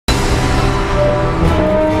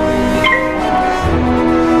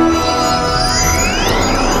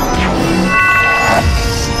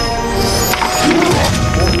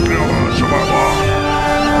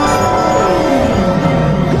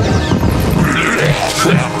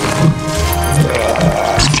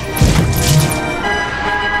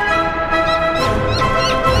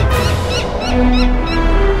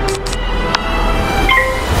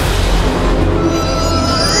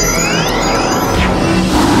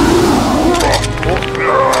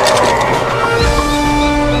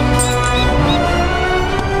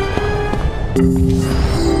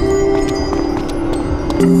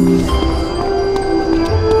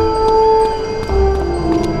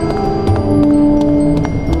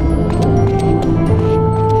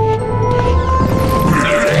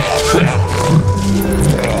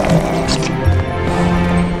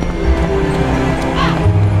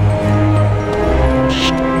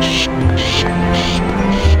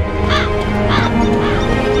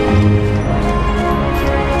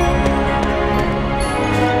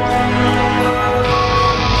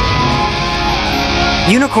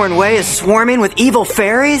Unicorn Way is swarming with evil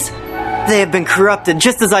fairies? They have been corrupted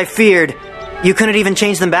just as I feared. You couldn't even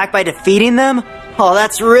change them back by defeating them? Oh,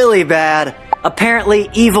 that's really bad. Apparently,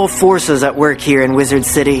 evil forces at work here in Wizard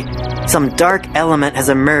City. Some dark element has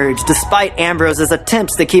emerged despite Ambrose's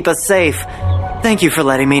attempts to keep us safe. Thank you for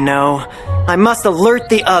letting me know. I must alert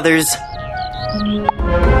the others.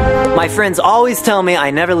 My friends always tell me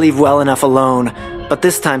I never leave well enough alone, but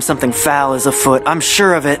this time something foul is afoot, I'm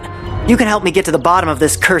sure of it. You can help me get to the bottom of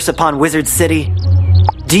this curse upon Wizard City.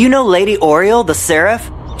 Do you know Lady Oriole, the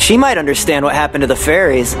Seraph? She might understand what happened to the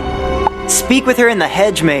fairies. Speak with her in the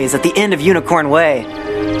hedge maze at the end of Unicorn Way.